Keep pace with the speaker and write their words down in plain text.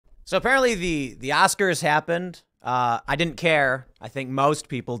So apparently the Oscars happened. I didn't care. I think most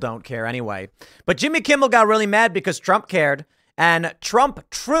people don't care anyway. But Jimmy Kimmel got really mad because Trump cared. And Trump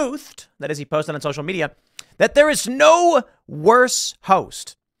truthed, that is, he posted on social media, that there is no worse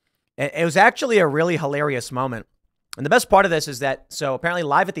host. It was actually a really hilarious moment. And the best part of this is that, so apparently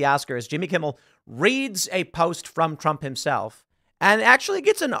live at the Oscars, Jimmy Kimmel reads a post from Trump himself and actually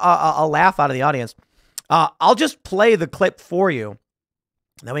gets a laugh out of the audience. I'll just play the clip for you.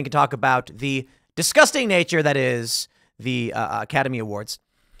 Then we can talk about the disgusting nature that is the Academy Awards.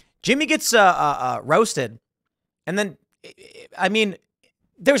 Jimmy gets roasted. And then, I mean,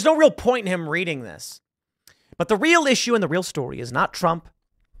 there's no real point in him reading this. But the real issue and the real story is not Trump.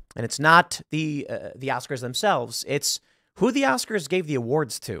 And it's not the Oscars themselves. It's who the Oscars gave the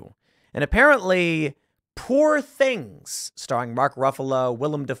awards to. And apparently, Poor Things, starring Mark Ruffalo,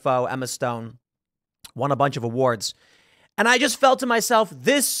 Willem Dafoe, Emma Stone, won a bunch of awards. And I just felt to myself,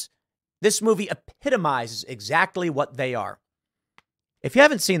 this movie epitomizes exactly what they are. If you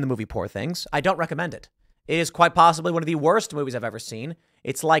haven't seen the movie Poor Things, I don't recommend it. It is quite possibly one of the worst movies I've ever seen.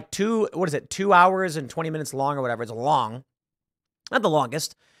 It's like 2 hours and 20 minutes long or whatever. It's long. Not the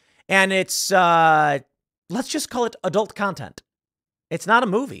longest. And it's, let's just call it adult content. It's not a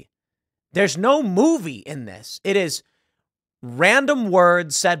movie. There's no movie in this. It is random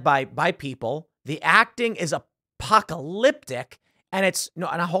words said by people. The acting is apocalyptic. And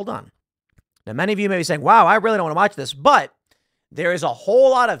now hold on. Now, many of you may be saying, wow, I really don't want to watch this. But there is a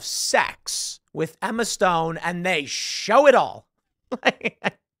whole lot of sex with Emma Stone, and they show it all.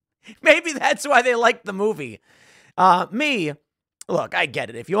 Maybe that's why they like the movie. Look, I get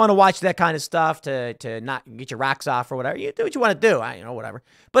it. If you want to watch that kind of stuff to not get your rocks off or whatever, you do what you want to do. Whatever.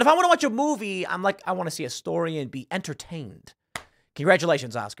 But if I want to watch a movie, I'm like, I want to see a story and be entertained.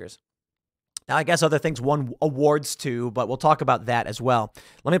 Congratulations, Oscars. Now, I guess other things won awards too, but we'll talk about that as well.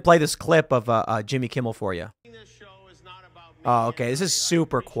 Let me play this clip of Jimmy Kimmel for you. Oh, okay. This is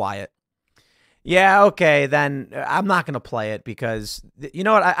super quiet. Yeah, okay. Then I'm not going to play it because, you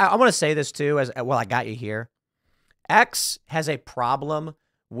know what? I want to say this too, I got you here. X has a problem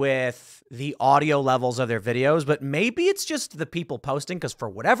with the audio levels of their videos, but maybe it's just the people posting because for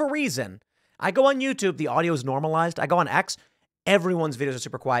whatever reason, I go on YouTube, the audio is normalized. I go on X, everyone's videos are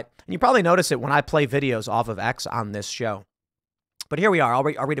super quiet. And you probably notice it when I play videos off of X on this show. But here we are. I'll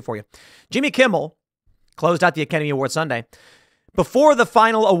read it for you. Jimmy Kimmel closed out the Academy Awards Sunday. Before the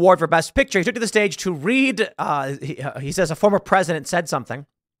final award for Best Picture, he took to the stage to read, he says a former president said something.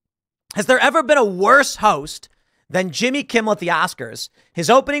 Has there ever been a worse host than Jimmy Kimmel at the Oscars? His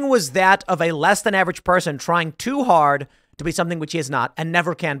opening was that of a less than average person trying too hard to be something which he is not and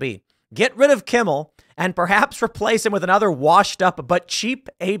never can be. Get rid of Kimmel and perhaps replace him with another washed up but cheap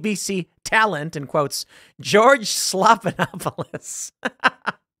ABC talent, in quotes, George Slopinopoulos.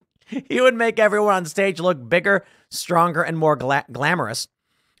 He would make everyone on stage look bigger, stronger, and more glamorous.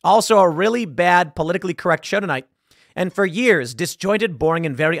 Also, a really bad politically correct show tonight. And for years, disjointed, boring,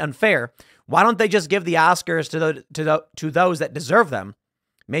 and very unfair. Why don't they just give the Oscars to those that deserve them?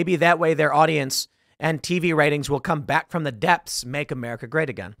 Maybe that way their audience and TV ratings will come back from the depths, make America great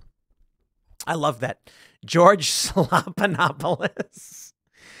again. I love that. George Slopinopoulos.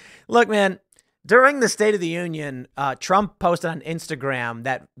 Look, man, during the State of the Union, Trump posted on Instagram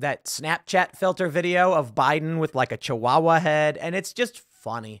that Snapchat filter video of Biden with like a chihuahua head, and it's just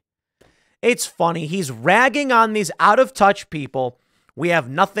funny. It's funny. He's ragging on these out-of-touch people we have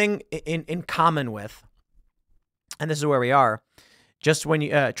nothing in common with. And this is where we are. Just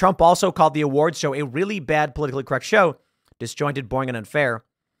when Trump also called the awards show a really bad politically correct show, disjointed, boring, and unfair.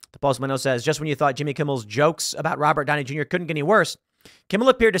 The Postman says, just when you thought Jimmy Kimmel's jokes about Robert Downey Jr. couldn't get any worse, Kimmel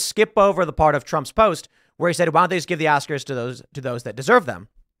appeared to skip over the part of Trump's post where he said, why don't they just give the Oscars to those that deserve them?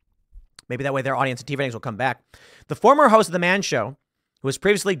 Maybe that way their audience and TV ratings will come back. The former host of The Man Show, who was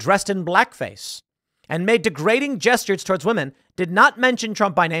previously dressed in blackface and made degrading gestures towards women, did not mention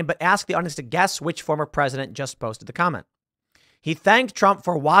Trump by name, but asked the audience to guess which former president just posted the comment. He thanked Trump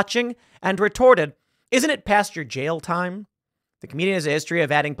for watching and retorted, isn't it past your jail time? The comedian has a history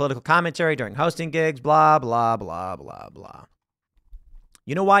of adding political commentary during hosting gigs, blah, blah, blah, blah, blah.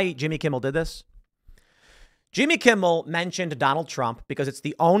 You know why Jimmy Kimmel did this? Jimmy Kimmel mentioned Donald Trump because it's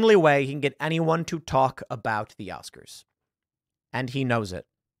the only way he can get anyone to talk about the Oscars. And he knows it.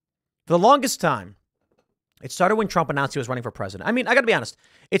 For the longest time, it started when Trump announced he was running for president. I mean, I got to be honest.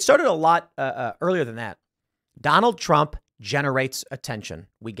 It started a lot earlier than that. Donald Trump generates attention.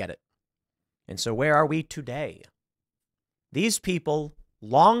 We get it. And so where are we today? These people,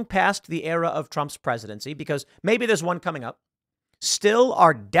 long past the era of Trump's presidency, because maybe there's one coming up, still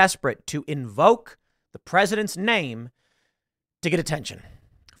are desperate to invoke the president's name to get attention.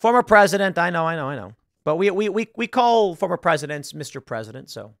 Former president. I know. But we call former presidents Mr. President,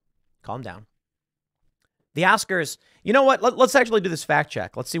 so calm down. The Oscars. You know what? Let's actually do this fact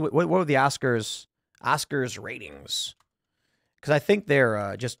check. Let's see what were the Oscars ratings. Because I think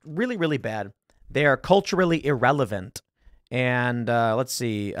they're just really, really bad. They are culturally irrelevant. And let's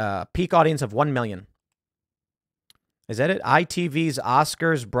see. Peak audience of 1 million. Is that it? ITV's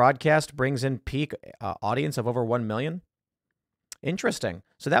Oscars broadcast brings in peak audience of over 1 million. Interesting.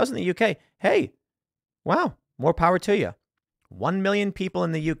 So that was in the UK. Hey, wow. More power to you. 1 million people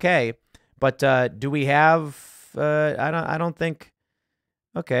in the UK. But do we have, I don't think.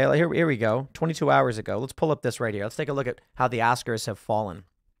 Okay, here we go. 22 hours ago. Let's pull up this right here. Let's take a look at how the Oscars have fallen.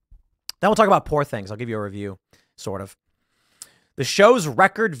 Then we'll talk about Poor Things. I'll give you a review, sort of. The show's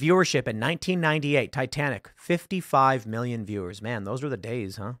record viewership in 1998, Titanic, 55 million viewers. Man, those were the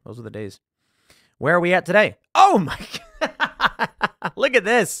days, huh? Those were the days. Where are we at today? Oh, my God. Look at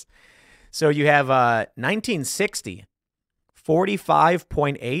this. So you have 1960,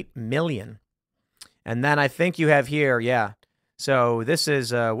 45.8 million. And then I think you have here, yeah. So this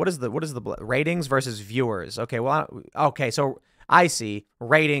is, what is the ratings versus viewers? Okay, well, okay, so I see.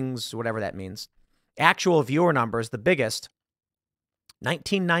 Ratings, whatever that means. Actual viewer numbers, the biggest.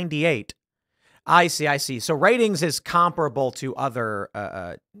 1998. I see. So ratings is comparable to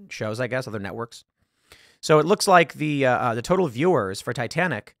other shows, I guess, other networks. So it looks like the total viewers for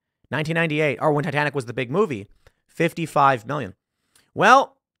Titanic, 1998, or when Titanic was the big movie, 55 million.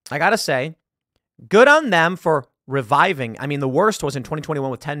 Well, I got to say, good on them for reviving. I mean, the worst was in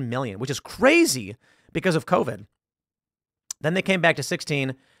 2021 with 10 million, which is crazy because of COVID. Then they came back to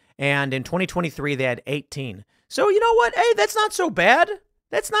 16, and in 2023, they had 18. So you know what? Hey, that's not so bad.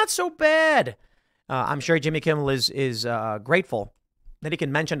 That's not so bad. I'm sure Jimmy Kimmel is grateful that he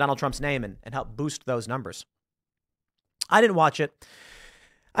can mention Donald Trump's name and help boost those numbers. I didn't watch it.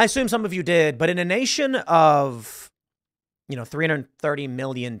 I assume some of you did, but in a nation of, 330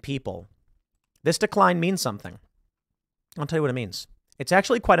 million people, this decline means something. I'll tell you what it means. It's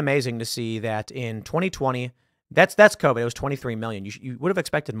actually quite amazing to see that in 2020, that's COVID. It was 23 million. You would have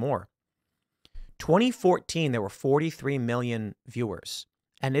expected more. 2014, there were 43 million viewers,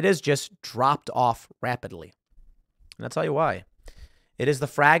 and it has just dropped off rapidly. And I'll tell you why. It is the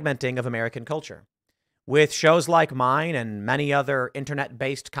fragmenting of American culture. With shows like mine and many other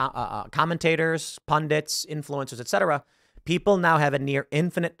internet-based commentators, pundits, influencers, etc., people now have a near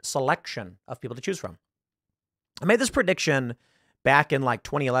infinite selection of people to choose from. I made this prediction back in like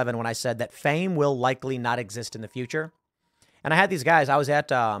 2011 when I said that fame will likely not exist in the future. And I had these guys. I was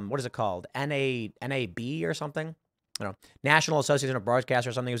at, what is it called? NAB or something? I don't know. National Association of Broadcasters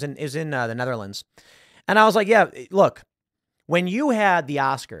or something. It was in the Netherlands. And I was like, yeah, look, when you had the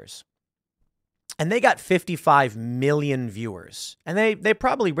Oscars and they got 55 million viewers, and they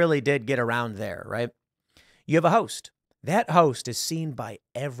probably really did get around there, right? You have a host. That host is seen by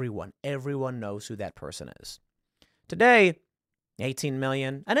everyone. Everyone knows who that person is. Today, 18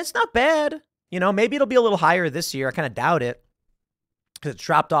 million. And it's not bad. Maybe it'll be a little higher this year. I kind of doubt it, because it's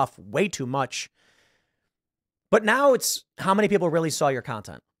dropped off way too much. But now it's how many people really saw your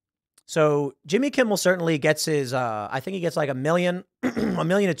content. So Jimmy Kimmel certainly gets his, I think he gets like a million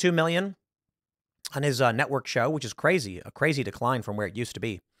to 2 million on his network show, which is crazy, a crazy decline from where it used to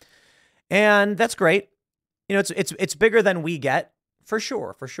be. And that's great. It's bigger than we get, for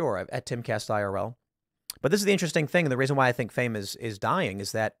sure, at Timcast IRL. But this is the interesting thing. The reason why I think fame is dying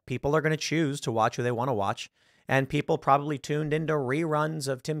is that people are going to choose to watch who they want to watch. And people probably tuned into reruns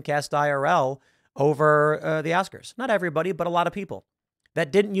of Timcast IRL over the Oscars. Not everybody, but a lot of people.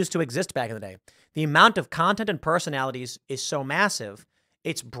 That didn't used to exist back in the day. The amount of content and personalities is so massive,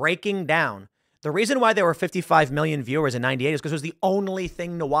 it's breaking down. The reason why there were 55 million viewers in 98 is because it was the only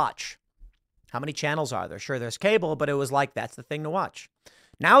thing to watch. How many channels are there? Sure, there's cable, but it was like, that's the thing to watch.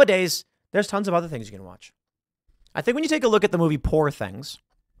 Nowadays, there's tons of other things you can watch. I think when you take a look at the movie Poor Things,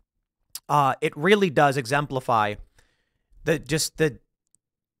 it really does exemplify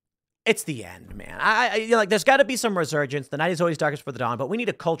it's the end, man. There's got to be some resurgence. The night is always darkest for the dawn, but we need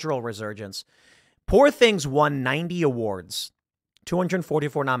a cultural resurgence. Poor Things won 90 awards,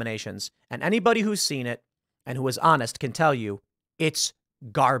 244 nominations, and anybody who's seen it and who is honest can tell you it's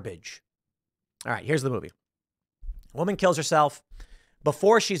garbage. All right, here's the movie. A woman kills herself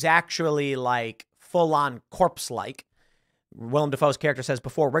before she's actually like full-on corpse-like. Willem Dafoe's character says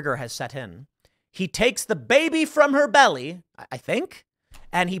before rigor has set in. He takes the baby from her belly, I think,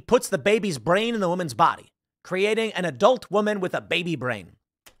 and he puts the baby's brain in the woman's body, creating an adult woman with a baby brain.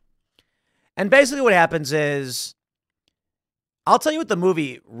 And basically what happens is, I'll tell you what the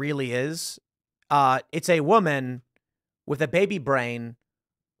movie really is. It's a woman with a baby brain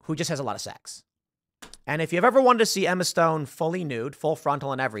who just has a lot of sex. And if you've ever wanted to see Emma Stone fully nude, full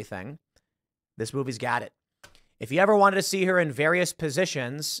frontal and everything, this movie's got it. If you ever wanted to see her in various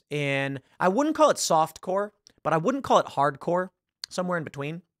positions in, I wouldn't call it softcore, but I wouldn't call it hardcore, somewhere in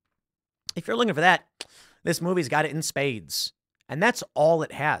between. If you're looking for that, this movie's got it in spades. And that's all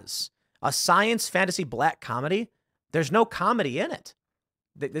it has. A science fantasy black comedy. There's no comedy in it.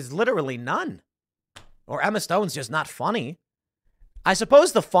 There's literally none. Or Emma Stone's just not funny. I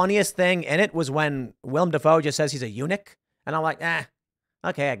suppose the funniest thing in it was when Willem Dafoe just says he's a eunuch. And I'm like,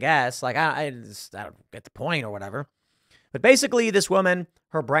 okay, I guess. Like, I don't get the point or whatever. But basically, this woman,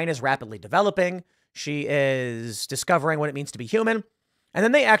 her brain is rapidly developing. She is discovering what it means to be human. And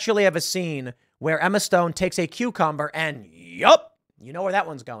then they actually have a scene where Emma Stone takes a cucumber and, yup, you know where that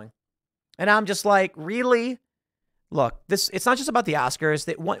one's going. And I'm just like, really? Look, it's not just about the Oscars.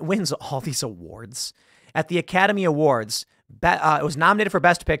 It wins all these awards. At the Academy Awards, it was nominated for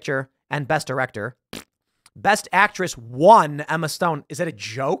Best Picture and Best Director. Best Actress won Emma Stone. Is that a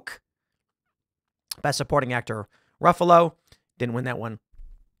joke? Best Supporting Actor, Ruffalo. Didn't win that one.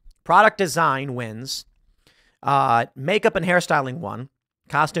 Product Design wins. Makeup and Hairstyling won.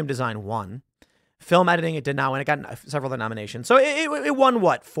 Costume Design won. Film Editing, it did not win. It got several other nominations. So it won,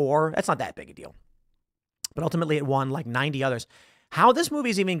 what, 4? That's not that big a deal. But ultimately, it won like 90 others. How this movie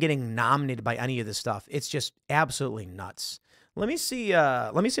is even getting nominated by any of this stuff, it's just absolutely nuts. Let me see if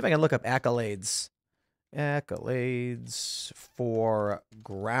I can look up accolades. Accolades for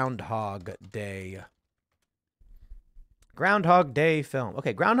Groundhog Day. Groundhog Day film.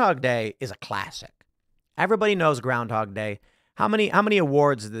 Okay, Groundhog Day is a classic. Everybody knows Groundhog Day. How many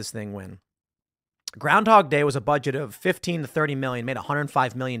awards did this thing win? Groundhog Day was a budget of $15 to $30 million, made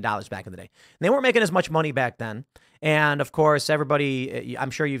 $105 million back in the day. And they weren't making as much money back then. And of course, everybody, I'm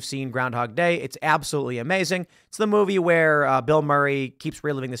sure you've seen Groundhog Day. It's absolutely amazing. It's the movie where Bill Murray keeps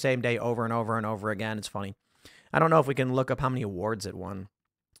reliving the same day over and over and over again. It's funny. I don't know if we can look up how many awards it won.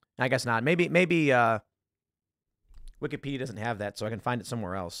 I guess not. Maybe Wikipedia doesn't have that, so I can find it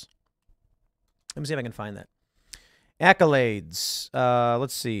somewhere else. Let me see if I can find that. Accolades.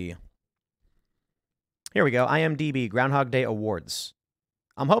 Let's see. Here we go. IMDb, Groundhog Day Awards.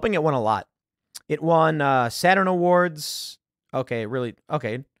 I'm hoping it won a lot. It won Saturn Awards. Okay, really.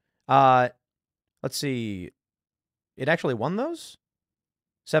 Okay. Let's see. It actually won those?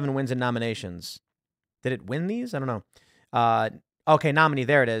 7 wins and nominations. Did it win these? I don't know. Okay, nominee.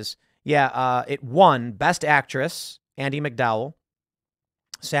 There it is. Yeah, it won Best Actress, Andie MacDowell,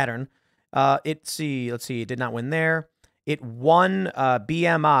 Saturn. Let's see. It did not win there. It won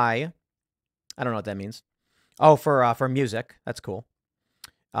BMI. I don't know what that means. Oh, for music. That's cool.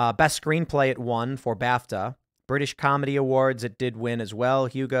 Best Screenplay it won for BAFTA. British Comedy Awards it did win as well.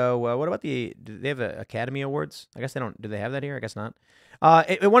 Hugo. What about do they have Academy Awards? I guess they don't. Do they have that here? I guess not.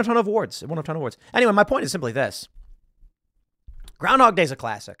 It won a ton of awards. Anyway, my point is simply this. Groundhog Day is a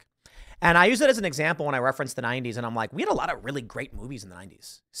classic. And I use it as an example when I reference the 90s, and I'm like, we had a lot of really great movies in the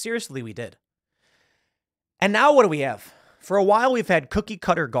 90s. Seriously, we did. And now what do we have? For a while, we've had cookie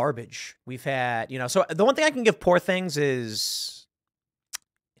cutter garbage. We've had, so the one thing I can give Poor Things is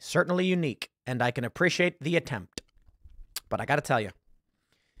certainly unique, and I can appreciate the attempt. But I got to tell you,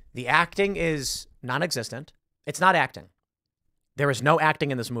 the acting is non-existent. It's not acting. There is no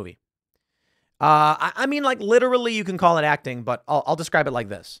acting in this movie. I mean, like literally you can call it acting, but I'll describe it like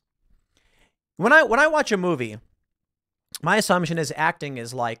this. When I watch a movie, my assumption is acting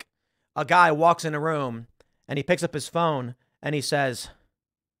is like a guy walks in a room and he picks up his phone and he says,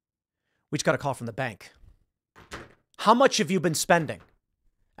 "We just got a call from the bank. How much have you been spending?"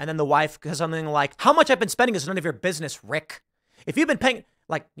 And then the wife says something like, "How much I've been spending is none of your business, Rick. If you've been paying,"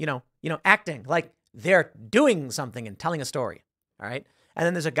 like, acting, like they're doing something and telling a story. All right. And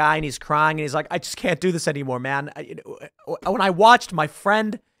then there's a guy and he's crying and he's like, "I just can't do this anymore, man." When I watched my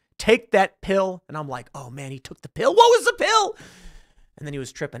friend take that pill and I'm like, "Oh man, he took the pill. What was the pill?" And then he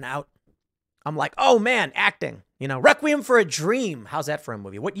was tripping out. I'm like, "Oh man, acting, Requiem for a Dream." How's that for a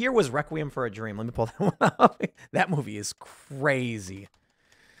movie? What year was Requiem for a Dream? Let me pull that one up. That movie is crazy.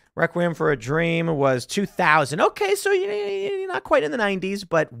 Requiem for a Dream was 2000. Okay, so you're not quite in the 90s,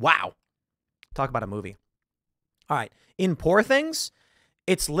 but wow. Talk about a movie. All right. In Poor Things,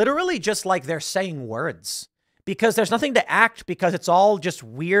 it's literally just like they're saying words because there's nothing to act because it's all just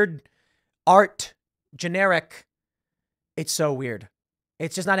weird art, generic. It's so weird.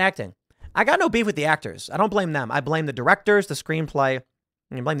 It's just not acting. I got no beef with the actors. I don't blame them. I blame the directors, the screenplay.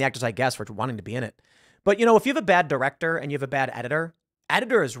 I blame the actors, I guess, for wanting to be in it. But, if you have a bad director and you have a bad editor,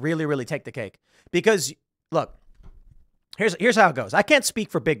 editors really, really take the cake. Because, look, here's how it goes. I can't speak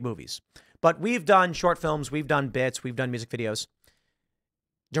for big movies, but we've done short films, we've done bits, we've done music videos.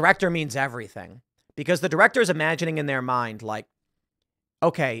 director means everything, because the director is imagining in their mind, like,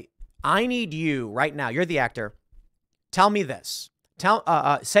 okay, I need you right now. You're the actor. Tell me this.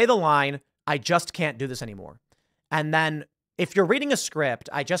 Say the line, I just can't do this anymore. And then if you're reading a script,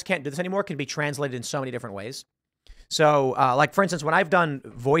 I just can't do this anymore can be translated in so many different ways. So, like, for instance, when I've done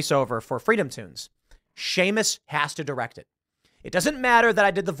voiceover for Freedom Tunes, Seamus has to direct it. It doesn't matter that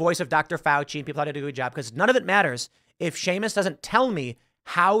I did the voice of Dr. Fauci and people thought I did a good job, because none of it matters if Seamus doesn't tell me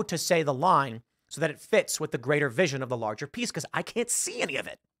how to say the line so that it fits with the greater vision of the larger piece, because I can't see any of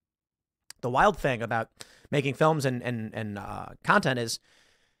it. The wild thing about making films and content is,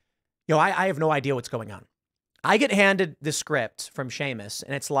 I have no idea what's going on. I get handed the script from Seamus,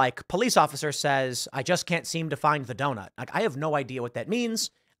 and it's like, police officer says, I just can't seem to find the donut. Like, I have no idea what that means.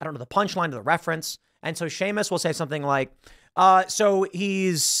 I don't know the punchline or the reference. And so Seamus will say something like, so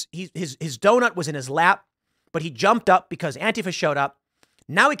his donut was in his lap, but he jumped up because Antifa showed up.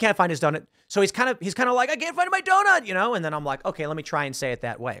 Now he can't find his donut. So he's kind of like, I can't find my donut, And then I'm like, okay, let me try and say it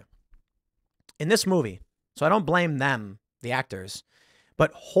that way. In this movie, so I don't blame them, the actors,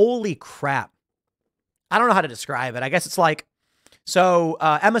 but holy crap. I don't know how to describe it. I guess it's like, so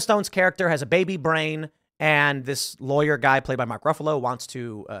Emma Stone's character has a baby brain, and this lawyer guy played by Mark Ruffalo wants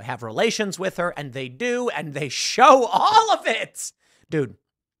to have relations with her, and they do, and they show all of it. Dude,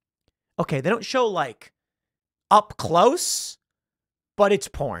 okay, they don't show like up close, but it's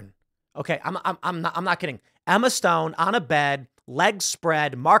porn. Okay, I'm not kidding. Emma Stone on a bed, legs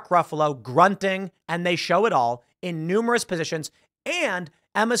spread, Mark Ruffalo grunting, and they show it all in numerous positions, and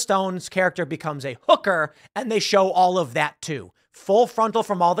Emma Stone's character becomes a hooker, and they show all of that too. Full frontal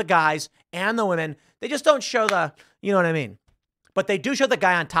from all the guys and the women. They just don't show the, you know what I mean? But they do show the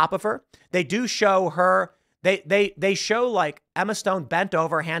guy on top of her. They do show her. They show like Emma Stone bent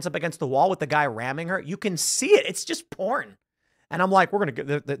over, hands up against the wall with the guy ramming her. You can see it. It's just porn. And I'm like,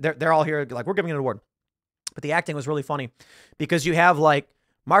 they're all here. Like, we're giving it an award. But the acting was really funny because you have like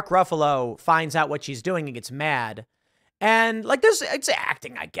Mark Ruffalo finds out what she's doing and gets mad. And like it's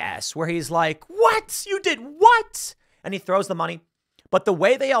acting, I guess, where he's like, what? You did what? And he throws the money. But the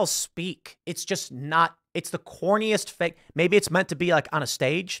way they all speak, it's just not, it's the corniest fake. Maybe it's meant to be like on a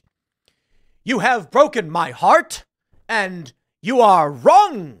stage. You have broken my heart and you are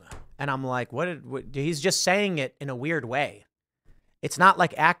wrong. And I'm like, what he's just saying it in a weird way. It's not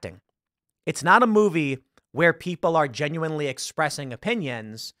like acting. It's not a movie where people are genuinely expressing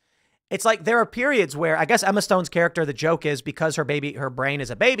opinions. It's like there are periods where I guess Emma Stone's character, the joke is because her brain is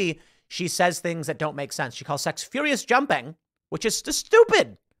a baby, she says things that don't make sense. She calls sex furious jumping, which is just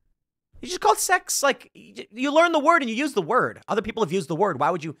stupid. You just call sex, like, you learn the word and you use the word. Other people have used the word. Why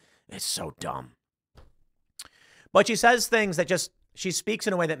would you? It's so dumb. But she says things that just, she speaks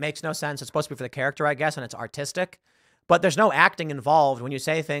in a way that makes no sense. It's supposed to be for the character, I guess, and it's artistic. But there's no acting involved when you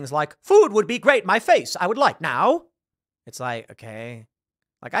say things like, food would be great, my face, I would like now. It's like, okay.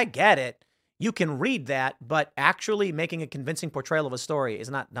 Like, I get it. You can read that, but actually making a convincing portrayal of a story is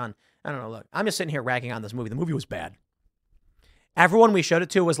not done. I don't know. Look, I'm just sitting here ragging on this movie. The movie was bad. Everyone we showed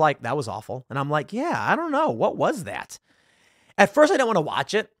it to was like, that was awful. And I'm like, yeah, I don't know. What was that? At first, I didn't want to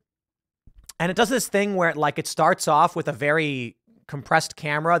watch it. And it does this thing where it starts off with a very compressed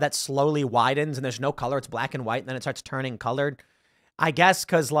camera that slowly widens and there's no color. It's black and white. And then it starts turning colored. I guess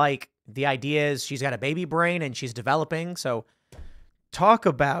because like the idea is she's got a baby brain and she's developing. So talk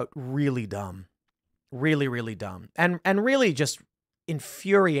about really dumb, really, really dumb and really just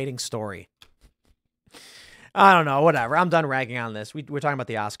infuriating story. I don't know, whatever. I'm done ragging on this. We're talking about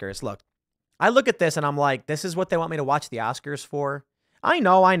the Oscars. Look, I look at this and I'm like, this is what they want me to watch the Oscars for. I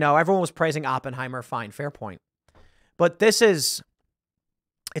know. Everyone was praising Oppenheimer. Fine, fair point. But it's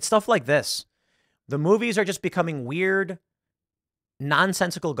stuff like this. The movies are just becoming weird,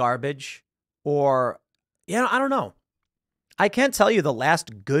 nonsensical garbage, or, I don't know. I can't tell you the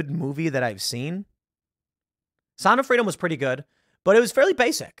last good movie that I've seen. Sound of Freedom was pretty good, but it was fairly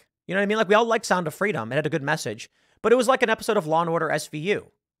basic. You know what I mean? Like, we all liked Sound of Freedom. It had a good message, but it was like an episode of Law & Order SVU.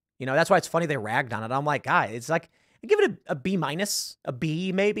 That's why it's funny they ragged on it. I'm like, guys, it's like, I give it a B-, a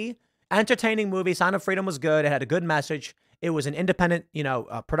B maybe. Entertaining movie. Sound of Freedom was good. It had a good message. It was an independent,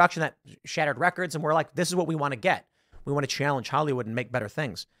 production that shattered records. And we're like, this is what we want to get. We want to challenge Hollywood and make better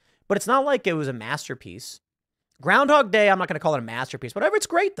things. But it's not like it was a masterpiece. Groundhog Day, I'm not going to call it a masterpiece. Whatever, it's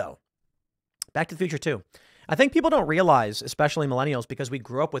great, though. Back to the Future, too. I think people don't realize, especially millennials, because we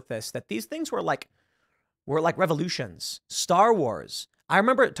grew up with this, that these things were like revolutions. Star Wars. I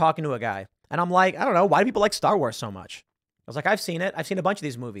remember talking to a guy, and I'm like, I don't know, why do people like Star Wars so much? I was like, I've seen it. I've seen a bunch of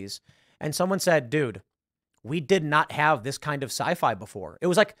these movies. And someone said, dude, we did not have this kind of sci-fi before. It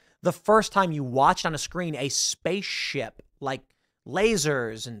was like the first time you watched on a screen a spaceship, like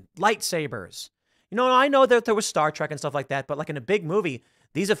lasers and lightsabers. You know, I know that there was Star Trek and stuff like that, but like in a big movie,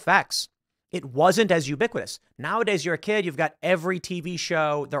 these effects, it wasn't as ubiquitous. Nowadays, you're a kid, you've got every TV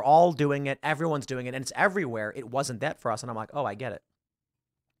show, they're all doing it, everyone's doing it, and it's everywhere. It wasn't that for us, and I'm like, oh, I get it.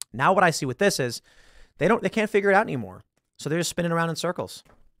 Now what I see with this is they can't figure it out anymore. So they're just spinning around in circles.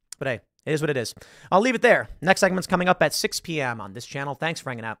 But hey, it is what it is. I'll leave it there. Next segment's coming up at 6 p.m. on this channel. Thanks for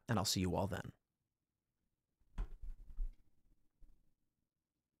hanging out, and I'll see you all then.